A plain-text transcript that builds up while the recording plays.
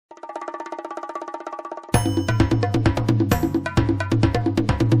Hey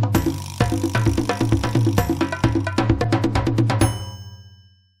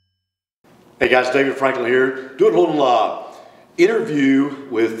guys, David Franklin here, doing a little interview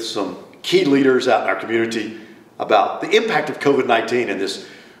with some key leaders out in our community about the impact of COVID-19 and this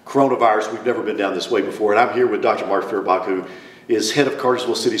coronavirus. We've never been down this way before, and I'm here with Dr. Marc Feuerbach, who is head of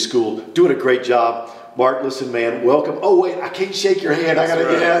Cartersville City School, doing a great job. Marc, listen, man, welcome. Oh wait, I can't shake your hand. I gotta,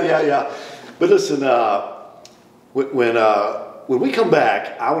 right. Yeah. But listen, when we come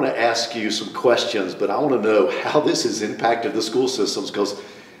back, I want to ask you some questions, but I want to know how this has impacted the school systems, because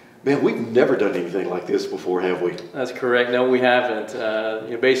man, we've never done anything like this before, have we? That's correct. No, we haven't.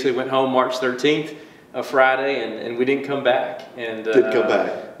 Basically went home March 13th, a Friday, and we didn't come back. Didn't come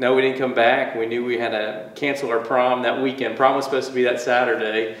back? No, we didn't come back. We knew we had to cancel our prom that weekend. Prom was supposed to be that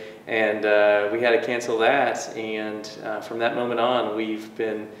Saturday, and we had to cancel that. And from that moment on, we've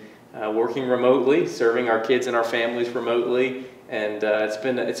been working remotely, serving our kids and our families remotely, and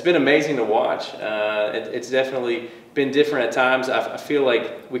it's been amazing to watch. It's definitely been different at times. I feel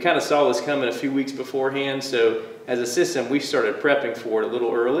like we kind of saw this coming a few weeks beforehand, so as a system we started prepping for it a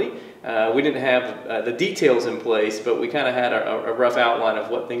little early. We didn't have the details in place, but we kind of had a rough outline of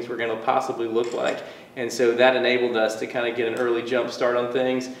what things were going to possibly look like, and so that enabled us to kind of get an early jump start on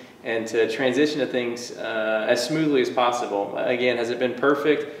things and to transition to things as smoothly as possible. Again, has it been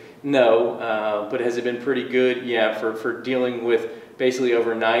perfect? No, but has it been pretty good? Yeah, for dealing with basically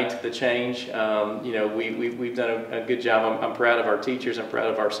overnight the change. We've done a good job. I'm proud of our teachers. I'm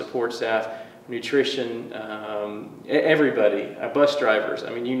proud of our support staff, nutrition, everybody, our bus drivers. I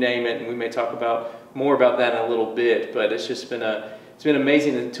mean, you name it, and we may talk more about that in a little bit. But it's just been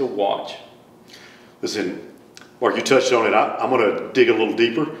amazing to watch. Listen, Marc, you touched on it. I'm going to dig a little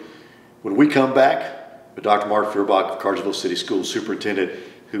deeper. When we come back, with Dr. Marc Feuerbach of Cartersville City Schools, superintendent,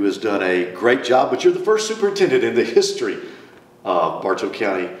 who has done a great job. But you're the first superintendent in the history of Bartow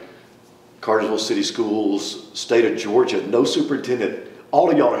County, Cartersville City Schools, state of Georgia. No superintendent. All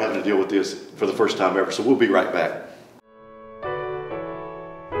of y'all are having to deal with this for the first time ever. So we'll be right back.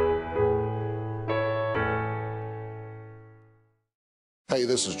 Hey,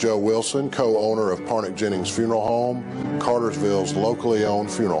 this is Joe Wilson, co-owner of Parnick Jennings Funeral Home, Cartersville's locally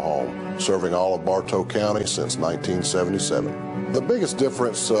owned funeral home, serving all of Bartow County since 1977. The biggest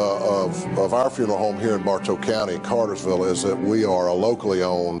difference of our funeral home here in Bartow County, Cartersville, is that we are a locally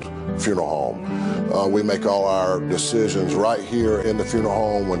owned funeral home. We make all our decisions right here in the funeral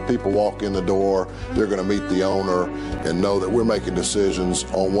home. When people walk in the door, they're going to meet the owner and know that we're making decisions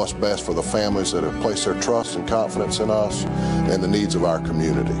on what's best for the families that have placed their trust and confidence in us and the needs of our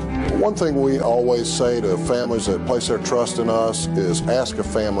community. One thing we always say to families that place their trust in us is ask a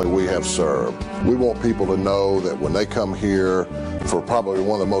family we have served. We want people to know that when they come here for probably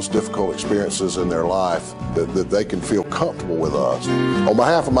one of the most difficult experiences in their life, that they can feel comfortable with us. On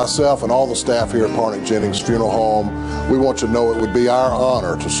behalf of myself and all the staff here at Parnick Jennings Funeral Home, we want you to know it would be our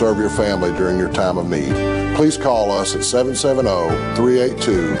honor to serve your family during your time of need. Please call us at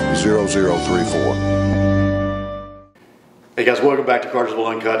 770-382-0034. Hey guys, welcome back to Cartersville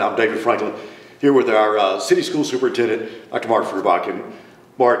Uncut. I'm David Franklin, here with our city school superintendent, Dr. Marc Feuerbach. And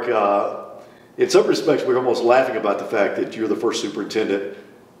Marc, in some respects, we're almost laughing about the fact that you're the first superintendent.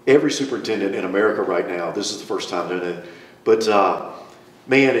 Every superintendent in America right now, this is the first time doing it. But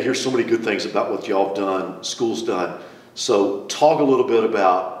man, I hear so many good things about what y'all have done, school's done. So talk a little bit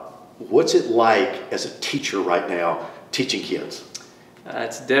about what's it like as a teacher right now, teaching kids?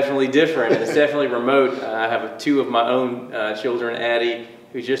 It's definitely different. It's definitely remote. I have two of my own children, Addie,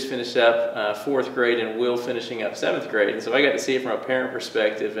 who just finished up 4th grade, and Will finishing up 7th grade. And so I got to see it from a parent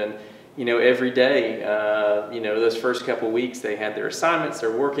perspective. And every day, those first couple of weeks, they had their assignments,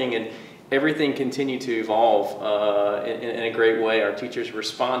 they're working, and everything continued to evolve in a great way. Our teachers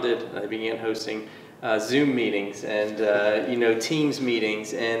responded. They began hosting Zoom meetings and Teams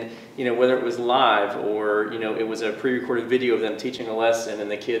meetings, and whether it was live or it was a pre-recorded video of them teaching a lesson, and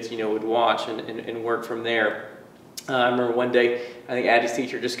the kids would watch and work from there. I remember one day, I think Addie's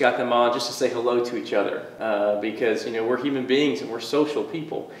teacher just got them on just to say hello to each other because we're human beings and we're social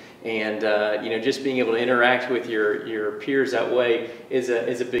people, and just being able to interact with your peers that way is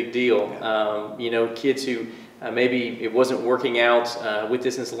a big deal. Kids who maybe it wasn't working out with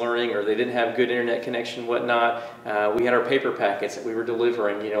distance learning, or they didn't have good internet connection, whatnot. We had our paper packets that we were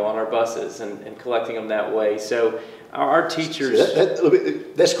delivering, on our buses and collecting them that way. So our teachers...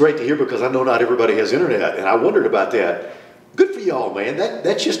 That's great to hear, because I know not everybody has internet, and I wondered about that. Good for y'all, man.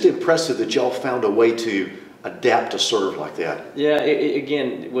 That's just impressive that y'all found a way to adapt to serve like that? Yeah,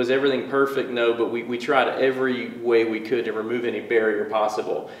 again, was everything perfect? No, but we tried every way we could to remove any barrier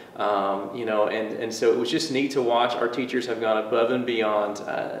possible. You know, and so it was just neat to watch. Our teachers have gone above and beyond,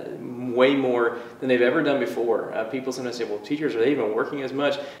 way more than they've ever done before. People sometimes say, well, teachers, are they even working as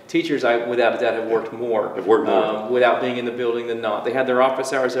much? Teachers, without a doubt, have worked more. Have worked more. Without being in the building than not. They had their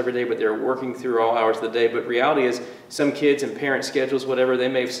office hours every day, but they're working through all hours of the day. But reality is, some kids and parent schedules, whatever, they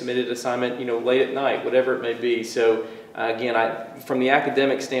may have submitted an assignment, you know, late at night, whatever it may be. So again, from the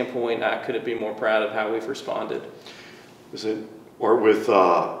academic standpoint, I couldn't be more proud of how we've responded. Is it, or with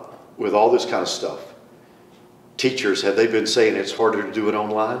all this kind of stuff, teachers, have they been saying it's harder to do it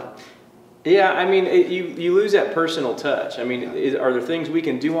online? Yeah, I mean, you lose that personal touch. I mean, are there things we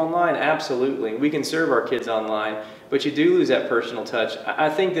can do online? Absolutely. We can serve our kids online, but you do lose that personal touch. I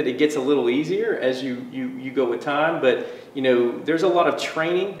think that it gets a little easier as you go with time, but you know, there's a lot of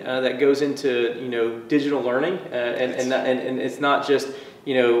training that goes into, you know, digital learning, and it's not just,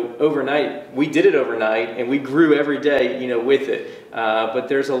 you know, overnight. We did it overnight, and we grew every day, you know, with it. But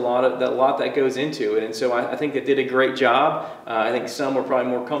there's a lot that goes into it, and so I think they did a great job. I think some were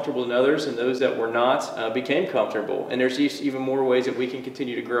probably more comfortable than others, and those that were not became comfortable. And there's even more ways that we can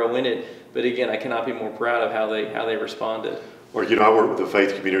continue to grow in it. But again, I cannot be more proud of how they responded. Or, you know, I work with the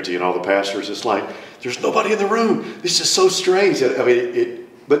faith community and all the pastors. It's like, there's nobody in the room. This is so strange. I mean,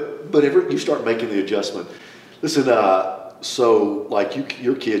 but you start making the adjustment. Listen, so like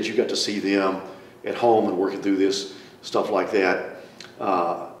your kids, you got to see them at home and working through this stuff like that.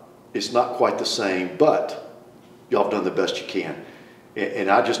 It's not quite the same, but y'all have done the best you can. And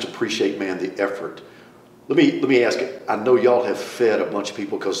I just appreciate, man, the effort. Let me ask you, I know y'all have fed a bunch of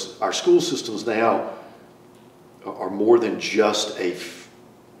people, because our school systems now are more than just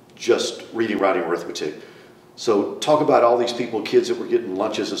reading, writing, arithmetic. So talk about all these people, kids that were getting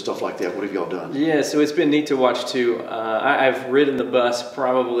lunches and stuff like that. What have y'all done? Yeah, so it's been neat to watch too. I've ridden the bus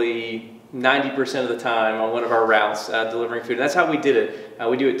probably 90% of the time on one of our routes delivering food. That's how we did it.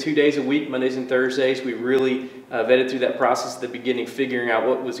 We do it 2 days a week, Mondays and Thursdays. We really vetted through that process at the beginning, figuring out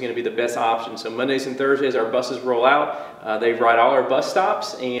what was going to be the best option. So Mondays and Thursdays, our buses roll out. They ride all our bus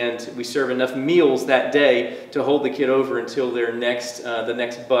stops, and we serve enough meals that day to hold the kid over until their the next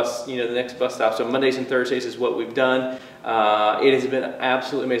bus stop. So Mondays and Thursdays is what we've done. It has been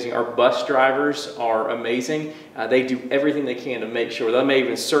absolutely amazing. Our bus drivers are amazing. They do everything they can to make sure. They may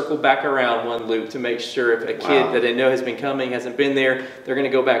even circle back around one loop to make sure if a kid that they know has been coming hasn't been there, they're going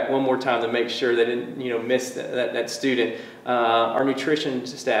to go back one more time to make sure they didn't, you know, miss that student. Our nutrition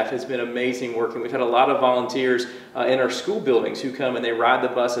staff has been amazing working. We've had a lot of volunteers in our school buildings who come and they ride the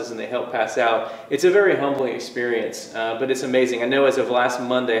buses and they help pass out. It's a very humbling experience, but it's amazing. I know as of last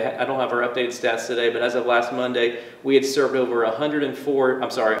Monday, I don't have our updated stats today, but as of last Monday, we had served over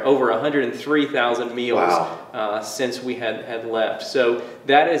 103,000 meals since we had left. So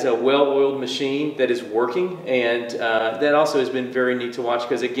that is a well-oiled machine that is working, and that also has been very neat to watch,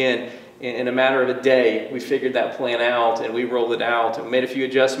 because again, in a matter of a day, we figured that plan out and we rolled it out and made a few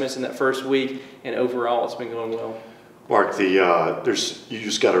adjustments in that first week, and overall it's been going well. Mark, you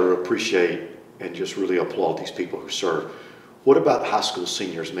just got to appreciate and just really applaud these people who serve. What about high school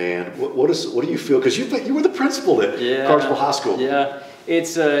seniors, man? What do you feel? Because you were the principal at Cartersville High School. Yeah,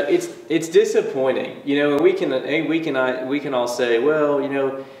 it's disappointing, you know. And we can all say, well, you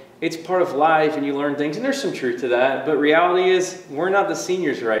know, it's part of life and you learn things, and there's some truth to that, but reality is we're not the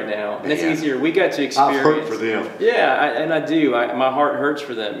seniors right now, and it's easier. We got to experience. I've hurt for them. Yeah, and I do. My heart hurts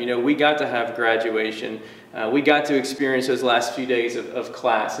for them. You know, we got to have graduation. We got to experience those last few days of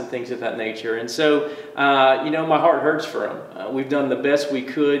class and things of that nature. And so, you know, my heart hurts for them. We've done the best we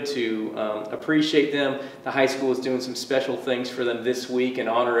could to appreciate them. The high school is doing some special things for them this week in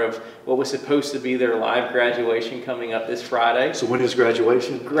honor of what was supposed to be their live graduation coming up this Friday. So when is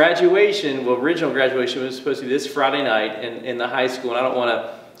graduation? Original graduation was supposed to be this Friday night in the high school. And I don't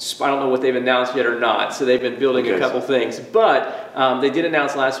know what they've announced yet or not, so they've been building a couple things. But they did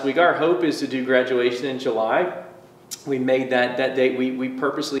announce last week, our hope is to do graduation in July. We made that date. We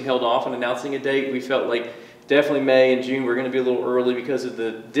purposely held off on announcing a date. We felt like definitely May and June we're going to be a little early because of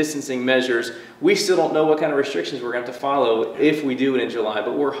the distancing measures. We still don't know what kind of restrictions we're going to have to follow if we do it in July,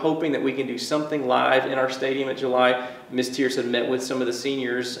 but we're hoping that we can do something live in our stadium in July. Ms. Tierce had met with some of the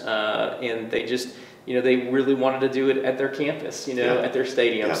seniors, and they just, you know, they really wanted to do it at their campus, you know, at their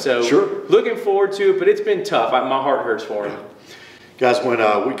stadium. Yeah. So looking forward to it, but it's been tough. My heart hurts for him. Guys, when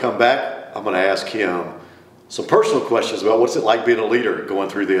we come back, I'm going to ask him some personal questions about what's it like being a leader going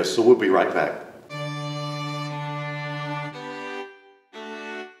through this. So we'll be right back.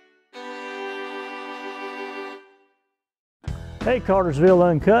 Hey, Cartersville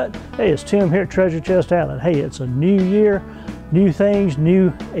Uncut. Hey, it's Tim here at Treasure Chest Outlet. Hey, it's a new year, new things,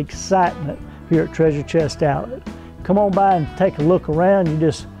 new excitement here at Treasure Chest Outlet. Come on by and take a look around. You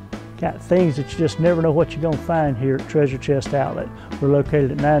just got things that you just never know what you're going to find here at Treasure Chest Outlet. We're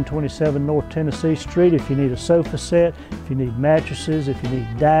located at 927 North Tennessee Street. If you need a sofa set, if you need mattresses, if you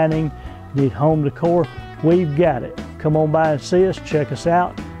need dining, you need home decor, we've got it. Come on by and see us, check us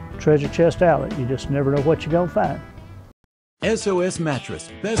out. Treasure Chest Outlet. You just never know what you're going to find. SOS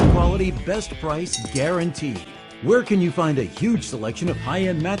Mattress, best quality, best price, guaranteed. Where can you find a huge selection of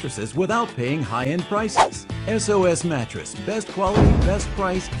high-end mattresses without paying high-end prices? SOS Mattress, best quality, best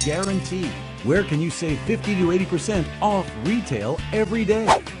price, guaranteed. Where can you save 50 to 80% off retail every day?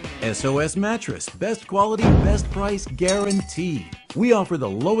 SOS Mattress, best quality, best price, guaranteed. We offer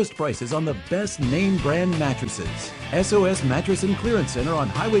the lowest prices on the best name brand mattresses. SOS Mattress and Clearance Center on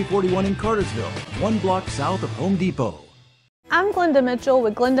Highway 41 in Cartersville, 1 block south of Home Depot. I'm Glenda Mitchell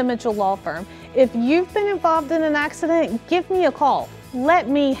with Glenda Mitchell Law Firm. If you've been involved in an accident, give me a call. Let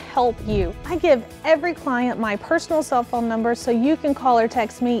me help you. I give every client my personal cell phone number so you can call or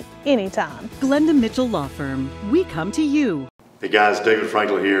text me anytime. Glenda Mitchell Law Firm. We come to you. Hey guys, David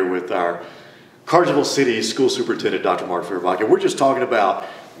Franklin here with our Cartersville City School Superintendent, Dr. Marc Feuerbach, and we're just talking about,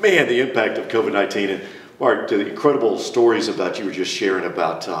 man, the impact of COVID-19. And Marc, the incredible stories about you were just sharing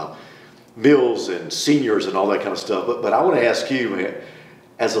about meals and seniors and all that kind of stuff. But I want to ask you, man,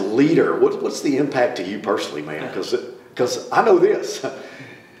 as a leader, what's the impact to you personally, man? Because I know this,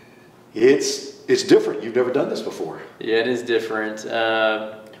 it's different. You've never done this before. Yeah, it is different.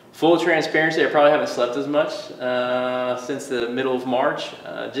 Full transparency, I probably haven't slept as much since the middle of March.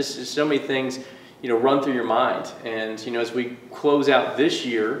 Just so many things, run through your mind. And, as we close out this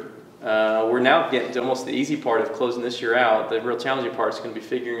year, we're now getting to almost the easy part of closing this year out. The real challenging part is going to be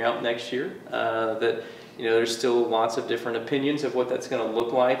figuring out next year that, there's still lots of different opinions of what that's going to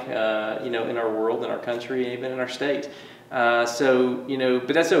look like, in our world, in our country, even in our state. But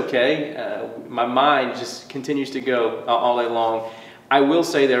that's okay. My mind just continues to go all day long. I will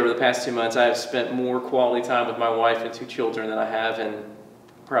say that over the past 2 months, I have spent more quality time with my wife and 2 children than I have in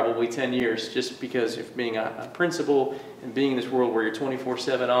probably 10 years, just because of being a principal and being in this world where you're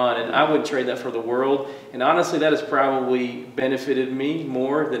 24/7 on, and I wouldn't trade that for the world. And honestly, that has probably benefited me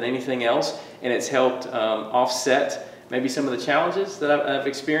more than anything else, and it's helped offset maybe some of the challenges that I've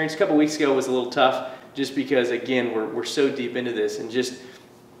experienced. A couple weeks ago was a little tough, just because, again, we're so deep into this, and just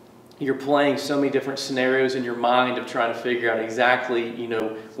you're playing so many different scenarios in your mind of trying to figure out exactly,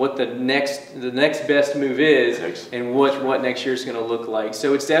 what the next best move is and what next year is going to look like.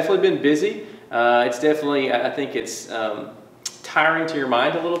 So it's definitely been busy. It's definitely, I think it's tiring to your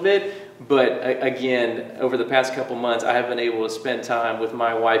mind a little bit. But again, over the past couple months, I have been able to spend time with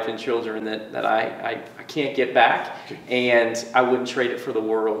my wife and children that I can't get back, and I wouldn't trade it for the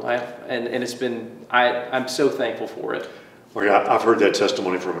world. And it's been, I'm so thankful for it. I've heard that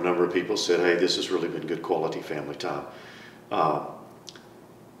testimony from a number of people said, hey, this has really been good quality family time.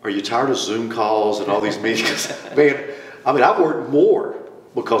 Are you tired of Zoom calls and all these meetings? Man, I've worked more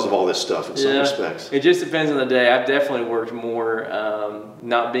because of all this stuff in some respects. It just depends on the day. I've definitely worked more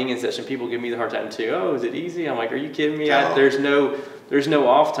not being in session. People give me the hard time too. Oh, is it easy? I'm like, are you kidding me? There's no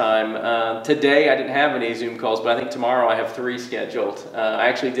off time. Today I didn't have any Zoom calls, but I think tomorrow I have 3 scheduled. I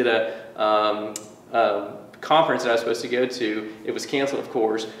actually did a conference that I was supposed to go to. It was canceled, of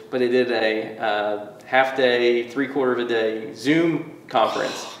course, but they did a half day, 3/4 of a day Zoom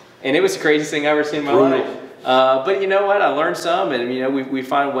conference, and it was the craziest thing I've ever seen in my life. But you know what? I learned some, and we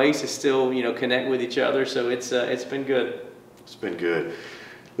find ways to still connect with each other. So it's been good. It's been good.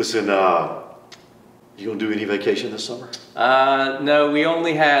 Listen, you gonna do any vacation this summer? No, we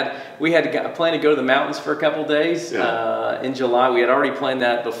had planned to go to the mountains for a couple days in July. We had already planned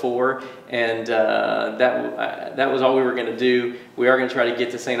that before, and that was all we were going to do. We are going to try to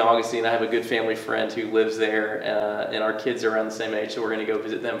get to St. Augustine. I have a good family friend who lives there, and our kids are around the same age, so we're going to go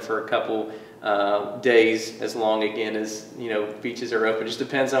visit them for a couple days, as long again as beaches are open. It just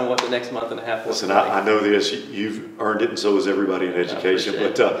depends on what the next month and a half looks like. I know this. You've earned it, and so has everybody in education.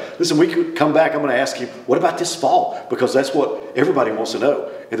 But listen, we could come back. I'm going to ask you, what about this fall? Because that's what everybody wants to know.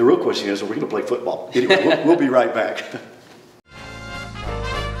 And the real question is, are we going to play football? Anyway, we'll be right back.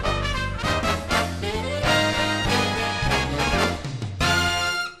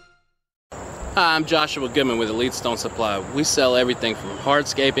 Hi, I'm Joshua Goodman with Elite Stone Supply. We sell everything from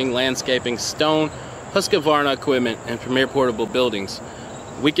hardscaping, landscaping, stone, Husqvarna equipment, and premier portable buildings.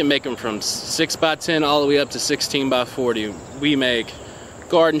 We can make them from 6x10 all the way up to 16x40. We make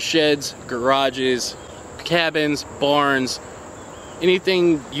garden sheds, garages, cabins, barns,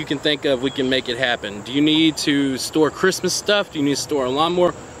 Anything you can think of, we can make it happen. Do you need to store Christmas stuff? Do you need to store a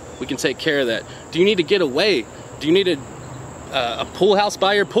lawnmower? We can take care of that. Do you need to get away? Do you need a pool house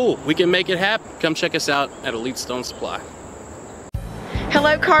by your pool? We can make it happen. Come check us out at Elite Stone Supply.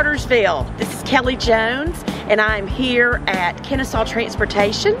 Hello Cartersville, this is Kelly Jones and I'm here at Kennesaw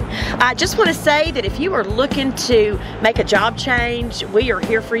Transportation. I just want to say that if you are looking to make a job change, we are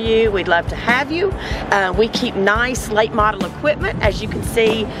here for you. We'd love to have you. We keep nice late model equipment, as you can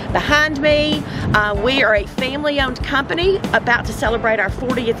see behind me. We are a family-owned company about to celebrate our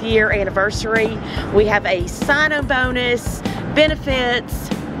 40th year anniversary. We have a sign-on bonus, benefits,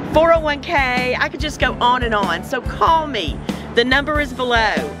 401k. I could just go on and on, so call me. The number is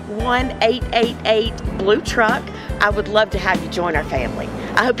below, 1-888-BLUE-TRUCK. I would love to have you join our family.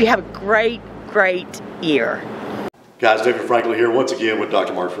 I hope you have a great, great year. Guys, David Franklin here once again with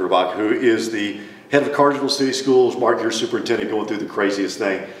Dr. Marc Feuerbach, who is the head of the Cartersville City Schools. Mark, your superintendent, going through the craziest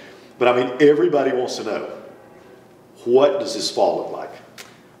thing. But I mean, everybody wants to know, what does this fall look like?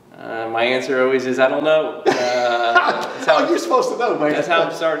 My answer always is, I don't know. How you're supposed to know, man. That's how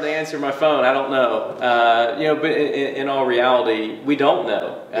I'm starting to answer my phone. I don't know. You know, but in all reality, we don't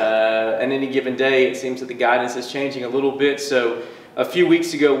know. And any given day, it seems that the guidance is changing a little bit. So a few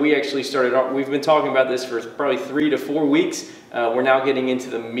weeks ago, we actually started, we've been talking about this for probably 3 to 4 weeks. We're now getting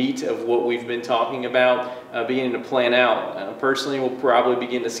into the meat of what we've been talking about, beginning to plan out. Personally, we'll probably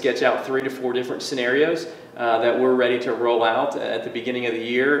begin to sketch out 3 to 4 different scenarios that we're ready to roll out at the beginning of the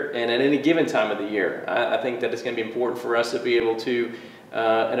year and at any given time of the year. I think that it's going to be important for us to be able to,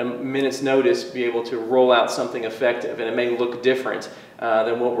 at a minute's notice, be able to roll out something effective, and it may look different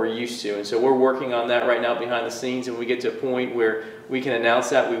than what we're used to. And so we're working on that right now behind the scenes, and when we get to a point where we can announce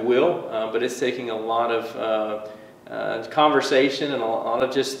that, we will, but it's taking a lot of conversation and a lot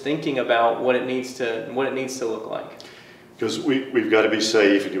of just thinking about what it needs to look like. Because we've got to be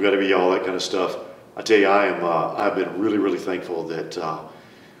safe, and you've got to be all that kind of stuff. I tell you, I've been really, really thankful that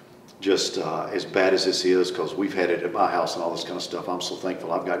just as bad as this is, because we've had it at my house and all this kind of stuff, I'm so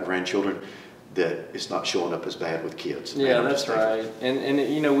thankful I've got grandchildren that it's not showing up as bad with kids. Yeah, that's right. And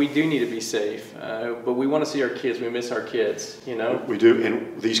you know, we do need to be safe, but we want to see our kids. We miss our kids, you know. We do,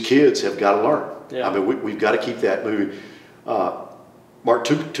 and these kids have got to learn. Yeah. I mean, we've got to keep that moving. Mark,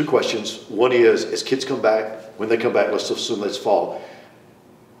 two questions. One is, as kids come back, when they come back, let's assume this fall,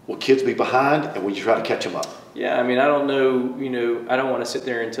 will kids be behind, and will you try to catch them up? Yeah, I mean, I don't know, you know, I don't want to sit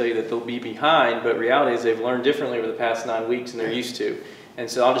there and tell you that they'll be behind, but reality is they've learned differently over the past 9 weeks than they're used to. And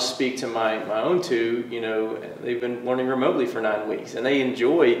so I'll just speak to my own two. You know, they've been learning remotely for 9 weeks, and they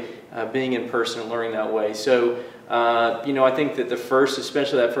enjoy being in person and learning that way. So, you know, I think that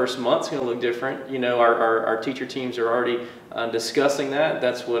especially that first month, is going to look different. You know, our teacher teams are already discussing that.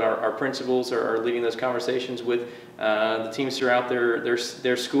 That's what our principals are leading those conversations with the teams throughout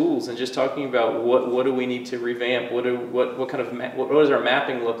their schools, and just talking about what do we need to revamp. What does our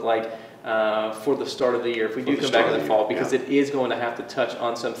mapping look like for the start of the year if we do come back in the fall, because it is going to have to touch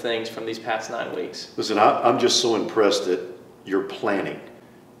on some things from these past 9 weeks. Listen, I'm just so impressed that you're planning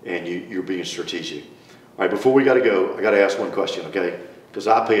and you're being strategic. All right, before we got to go, I got to ask one question, okay? Because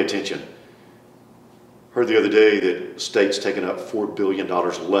I pay attention. Heard the other day that the state's taking up $4 billion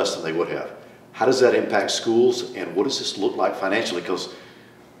less than they would have. How does that impact schools, and what does this look like financially? Because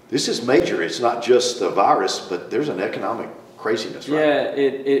this is major. It's not just the virus, but there's an economic craziness, right? Yeah,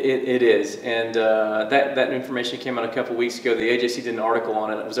 it is, and that information came out a couple weeks ago. The AJC did an article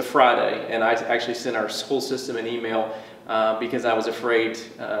on it. It was a Friday, and I actually sent our whole system an email because I was afraid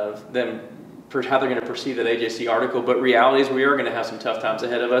of them, how they're going to perceive that AJC article. But reality is we are going to have some tough times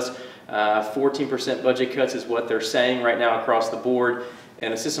ahead of us. 14% budget cuts is what they're saying right now across the board.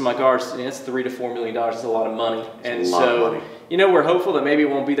 And a system like ours, that's $3 to $4 million. It's a lot of money. And so, you know, we're hopeful that maybe it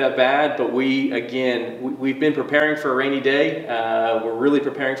won't be that bad. But we've been preparing for a rainy day. We're really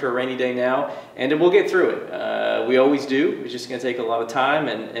preparing for a rainy day now, and we'll get through it. We always do. It's just going to take a lot of time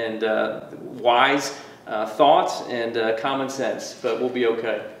and wise thoughts and common sense. But we'll be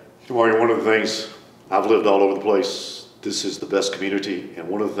okay. Mario, one of the things, I've lived all over the place. This is the best community, and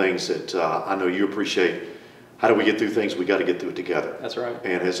one of the things that I know you appreciate. How do we get through things? We got to get through it together. That's right.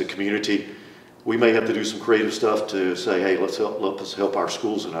 And as a community, we may have to do some creative stuff to say, hey, let's help our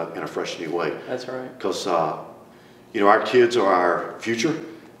schools in a fresh new way. That's right. Because you know, our kids are our future,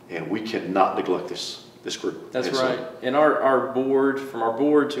 and we cannot neglect this group. That's right. And our board, from our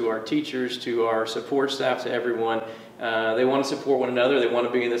board to our teachers to our support staff to everyone, they want to support one another. They want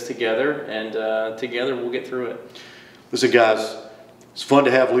to be in this together, and together we'll get through it. Listen, guys, it's fun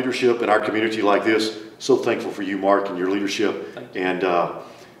to have leadership in our community like this. So thankful for you, Mark, and your leadership. And,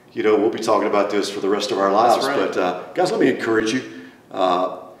 you know, we'll be talking about this for the rest of our lives. That's right. But, guys, let me encourage you.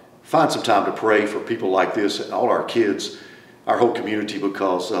 find some time to pray for people like this and all our kids, our whole community,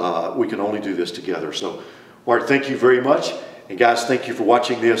 because we can only do this together. So, Mark, thank you very much. And guys, thank you for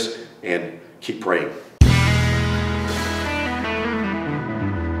watching this, and keep praying.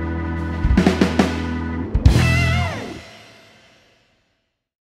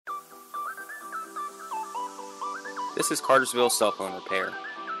 This is Cartersville Cell Phone Repair.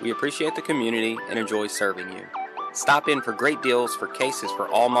 We appreciate the community and enjoy serving you. Stop in for great deals for cases for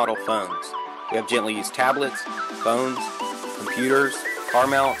all model phones. We have gently used tablets, phones, computers, car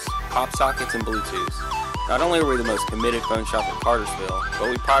mounts, pop sockets, and Bluetooths. Not only are we the most committed phone shop in Cartersville, but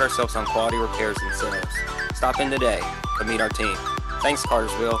we pride ourselves on quality repairs and sales. Stop in today. Come meet our team. Thanks,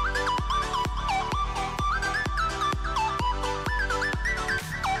 Cartersville.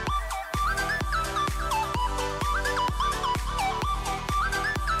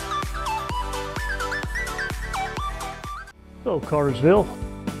 Hello, Cartersville.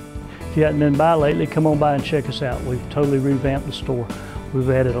 If you haven't been by lately, come on by and check us out. We've totally revamped the store. We've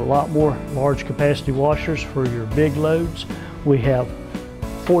added a lot more large capacity washers for your big loads. We have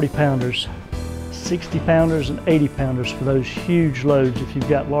 40 pounders, 60 pounders, and 80 pounders for those huge loads. If you've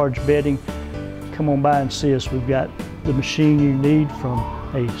got large bedding, come on by and see us. We've got the machine you need from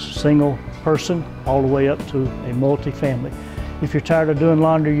a single person all the way up to a multi-family. If you're tired of doing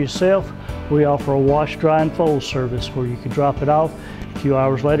laundry yourself, we offer a wash, dry, and fold service where you can drop it off. A few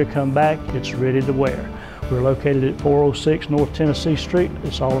hours later, come back, it's ready to wear. We're located at 406 North Tennessee Street.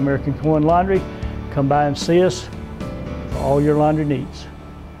 It's All American Coin Laundry. Come by and see us for all your laundry needs.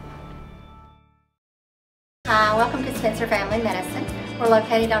 Hi, welcome to Spencer Family Medicine. We're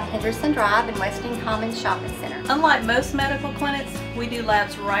located on Henderson Drive in Weston Commons Shopping Center. Unlike most medical clinics, we do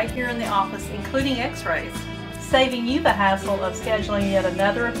labs right here in the office, including x-rays, saving you the hassle of scheduling yet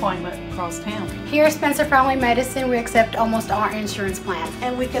another appointment across town. Here at Spencer Family Medicine, we accept almost our insurance plans.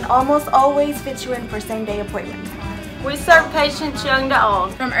 And we can almost always fit you in for same-day appointments. We serve patients young to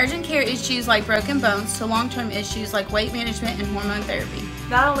old. From urgent care issues like broken bones to long-term issues like weight management and hormone therapy.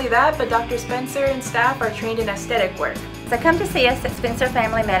 Not only that, but Dr. Spencer and staff are trained in aesthetic work. So come to see us at Spencer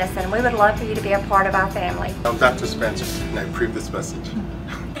Family Medicine. We would love for you to be a part of our family. I'm Dr. Spencer, and I approve this message.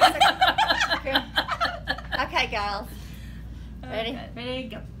 Okay, girls. Ready? Ready,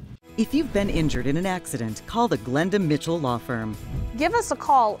 go. If you've been injured in an accident, call the Glenda Mitchell Law Firm. Give us a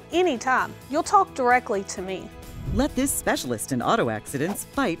call anytime. You'll talk directly to me. Let this specialist in auto accidents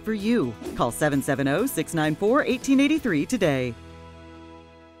fight for you. Call 770-694-1883 today.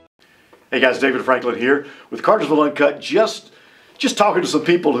 Hey guys, David Franklin here with Cartersville Uncut. Just talking to some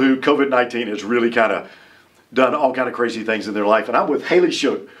people who COVID-19 has really kind of done all kind of crazy things in their life. And I'm with Haley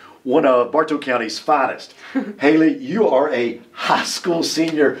Shook, one of Bartow County's finest. Haley, you are a high school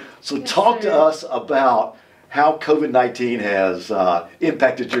senior. So yes, talk to us about how COVID-19 has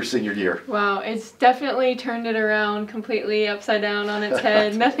impacted your senior year. Wow, it's definitely turned it around completely upside down on its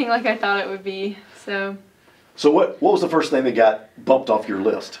head. Nothing like I thought it would be. So what was the first thing that got bumped off your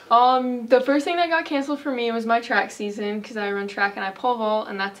list? The first thing that got canceled for me was my track season, because I run track and I pole vault,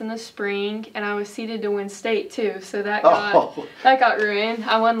 and that's in the spring, and I was seeded to win state too, so that got ruined.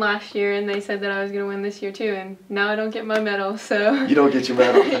 I won last year, and they said that I was going to win this year too, and now I don't get my medal, so. You don't get your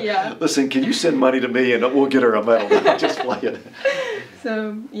medal? Yeah. Listen, can you send money to me and we'll get her a medal? Just play it.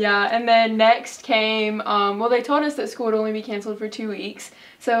 So, yeah, and then next came, well, they told us that school would only be canceled for 2 weeks,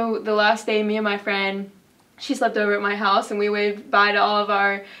 so the last day, me and my friend, she slept over at my house, and we waved bye to all of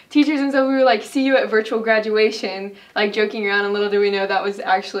our teachers, and so we were like, see you at virtual graduation, like joking around, and little do we know that was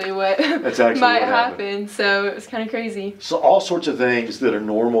actually what might happen. So it was kind of crazy. So all sorts of things that are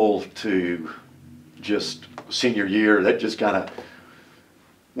normal to just senior year, that just kind of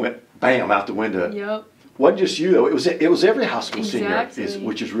went bam out the window. Yep. Wasn't just you though, it was every high school senior,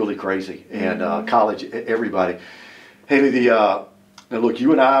 which is really crazy, and college, everybody. Haley, now look,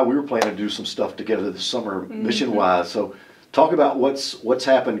 you and I, we were planning to do some stuff together this summer, mission-wise. So talk about what's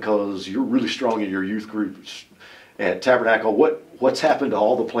happened, because you're really strong in your youth groups at Tabernacle. What's happened to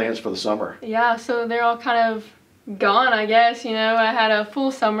all the plans for the summer? Yeah, so they're all kind of gone, I guess. You know, I had a full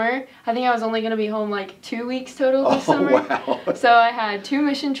summer. I think I was only going to be home like 2 weeks total this summer. Wow. So I had 2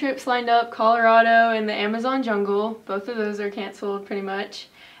 mission trips lined up, Colorado and the Amazon jungle. Both of those are canceled pretty much.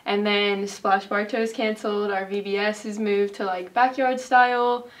 And then Splash Bartow's canceled, our VBS is moved to like backyard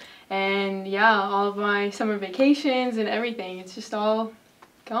style, and yeah, all of my summer vacations and everything, it's just all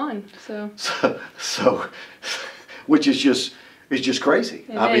gone, so which is just crazy.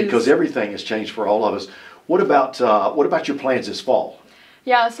 I mean, because everything has changed for all of us. What about your plans this fall?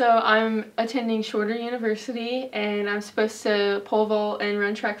 Yeah, so I'm attending Shorter University, and I'm supposed to pole vault and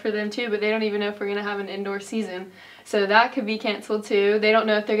run track for them too, but they don't even know if we're going to have an indoor season. So that could be canceled too. They don't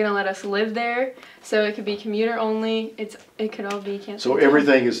know if they're going to let us live there, so it could be commuter only. It could all be canceled. So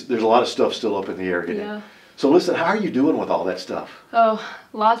everything is, there's a lot of stuff still up in the air. Yeah. So listen, how are you doing with all that stuff? Oh,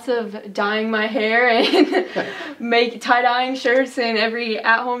 lots of dyeing my hair and tie-dyeing shirts and every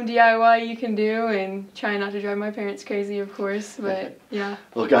at-home DIY you can do, and trying not to drive my parents crazy, of course, but yeah.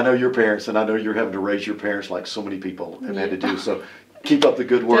 Look, I know your parents, and I know you're having to raise your parents like so many people have had to do, so keep up the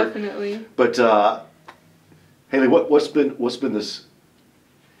good work. Definitely. But Haley, what's been this,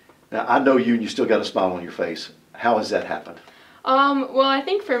 now I know you and you still got a smile on your face. How has that happened? Well, I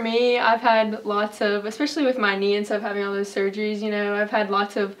think for me, I've had lots of, especially with my knee and stuff, having all those surgeries, you know, I've had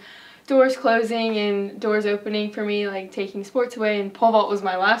lots of doors closing and doors opening for me, like taking sports away, and pole vault was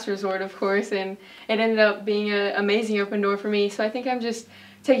my last resort, of course, and it ended up being an amazing open door for me. So I think I'm just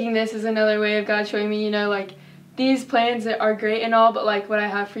taking this as another way of God showing me, you know, like, these plans are great and all, but like what I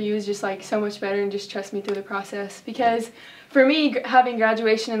have for you is just like so much better, and just trust me through the process. Because for me, having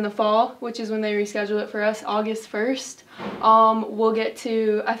graduation in the fall, which is when they reschedule it for us, August 1st, we'll get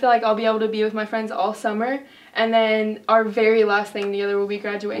to, I feel like I'll be able to be with my friends all summer, and then our very last thing together will be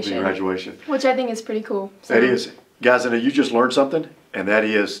graduation. Which I think is pretty cool. So. That is. Guys, I know you just learned something, and that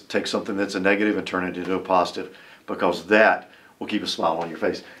is take something that's a negative and turn it into a positive, because that will keep a smile on your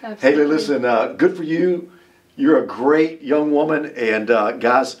face. Absolutely. Haley, listen, good for you. You're a great young woman, and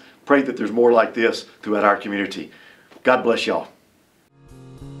guys, pray that there's more like this throughout our community. God bless y'all.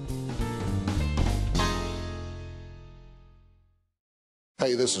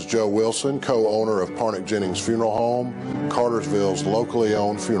 Hey, this is Joe Wilson, co-owner of Parnick Jennings Funeral Home, Cartersville's locally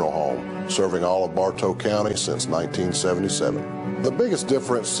owned funeral home, serving all of Bartow County since 1977. The biggest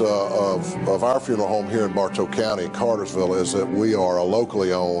difference of our funeral home here in Bartow County, Cartersville, is that we are a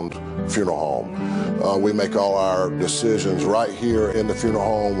locally owned funeral home. We make all our decisions right here in the funeral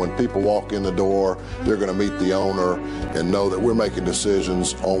home. When people walk in the door, they're going to meet the owner and know that we're making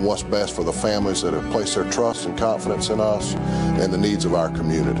decisions on what's best for the families that have placed their trust and confidence in us and the needs of our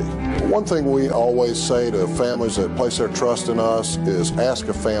community. One thing we always say to families that place their trust in us is ask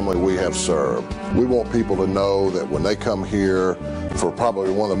a family we have served. We want people to know that when they come here for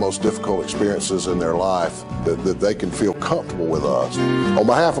probably one of the most difficult experiences in their life, that they can feel comfortable with us. On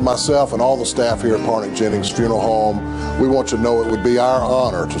behalf of myself and all the staff here at Parnick Jennings Funeral Home, we want you to know it would be our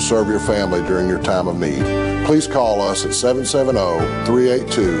honor to serve your family during your time of need. Please call us at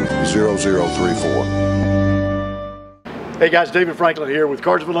 770-382-0034. Hey guys, David Franklin here with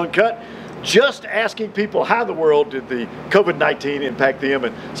Cartersville Uncut. Just asking people how in the world did the COVID-19 impact them.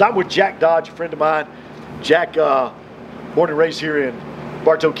 And so I'm with Jack Dodge, a friend of mine. Jack, born and raised here in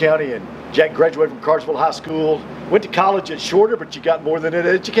Bartow County, and Jack graduated from Cartersville High School. Went to college at Shorter, but you got more than an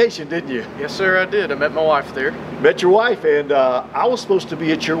education, didn't you? Yes, sir, I did. I met my wife there. Met your wife, and I was supposed to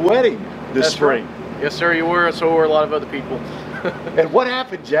be at your wedding this spring. Right. Yes, sir, you were. So were a lot of other people. And what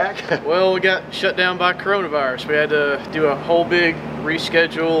happened, Jack? Well, we got shut down by coronavirus. We had to do a whole big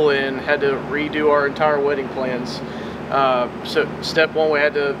reschedule and had to redo our entire wedding plans. So step one, we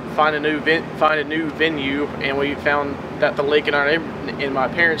had to find a new venue, and we found that the lake in my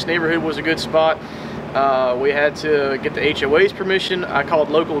parents' neighborhood was a good spot. We had to get the HOA's permission. I called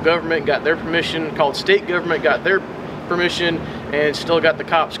local government, got their permission. Called state government, got their permission, and still got the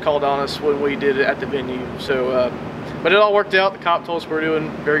cops called on us when we did it at the venue. So, but it all worked out. The cop told us we were doing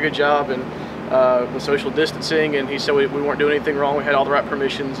a very good job and with social distancing, and he said we weren't doing anything wrong. We had all the right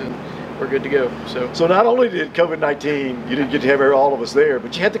permissions, and we're good to go. So not only did COVID-19, you didn't get to have all of us there,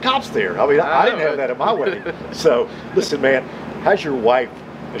 but you had the cops there. I mean, I didn't have that at my wedding. So listen, man, how's your wife?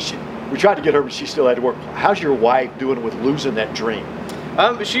 We tried to get her, but she still had to work. How's your wife doing with losing that dream?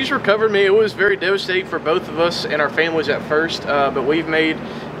 She's recovered. It was very devastating for both of us and our families at first, but we've made,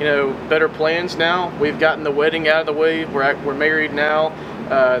 better plans now. We've gotten the wedding out of the way. We're married now.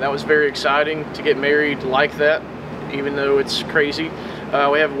 That was very exciting to get married like that, even though it's crazy.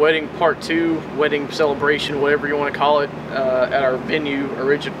 We have wedding part 2, wedding celebration, whatever you want to call it, at our venue,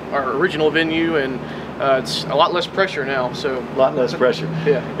 our original venue, and it's a lot less pressure now. So a lot less pressure.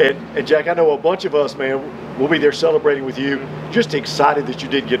 Yeah. And Jack, I know a bunch of us, man, we'll be there celebrating with you. Just excited that you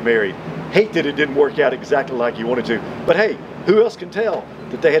did get married. Hate that it didn't work out exactly like you wanted to. But hey, who else can tell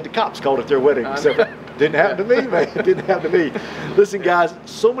that they had the cops called at their wedding? So didn't happen to me, man. It didn't happen to me. Listen, guys,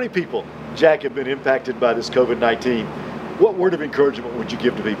 so many people, Jack, have been impacted by this COVID-19. What word of encouragement would you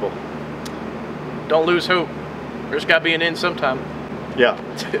give to people? Don't lose hope. There's got to be an end sometime. Yeah.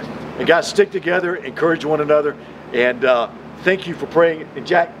 And guys, stick together, encourage one another, and thank you for praying. And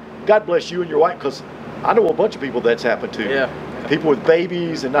Jack, God bless you and your wife, because I know a bunch of people that's happened to. Yeah. people with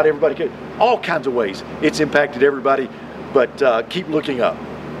babies, and not everybody can. All kinds of ways it's impacted everybody, but keep looking up.